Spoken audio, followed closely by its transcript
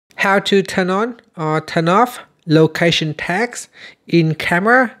how to turn on or turn off location tags in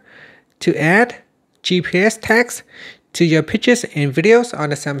camera to add GPS tags to your pictures and videos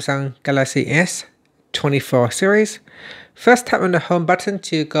on the Samsung Galaxy S24 series. First, tap on the home button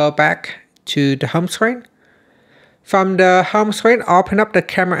to go back to the home screen. From the home screen, open up the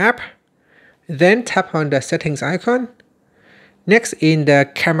camera app. Then tap on the settings icon. Next, in the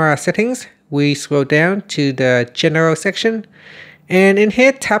camera settings, we scroll down to the general section. And in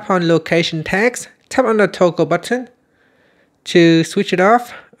here, tap on location tags. Tap on the toggle button to switch it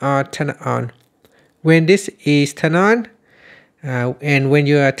off or turn it on. When this is turned on, and when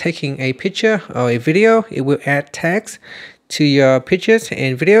you are taking a picture or a video, it will add tags to your pictures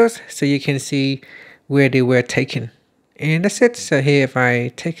and videos so you can see where they were taken. And that's it. So here, if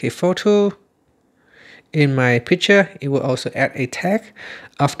I take a photo in my picture, it will also add a tag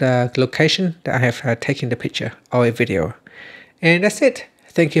of the location that I have taken the picture or a video. And that's it.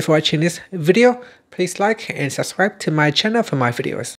 Thank you for watching this video. Please like and subscribe to my channel for my videos.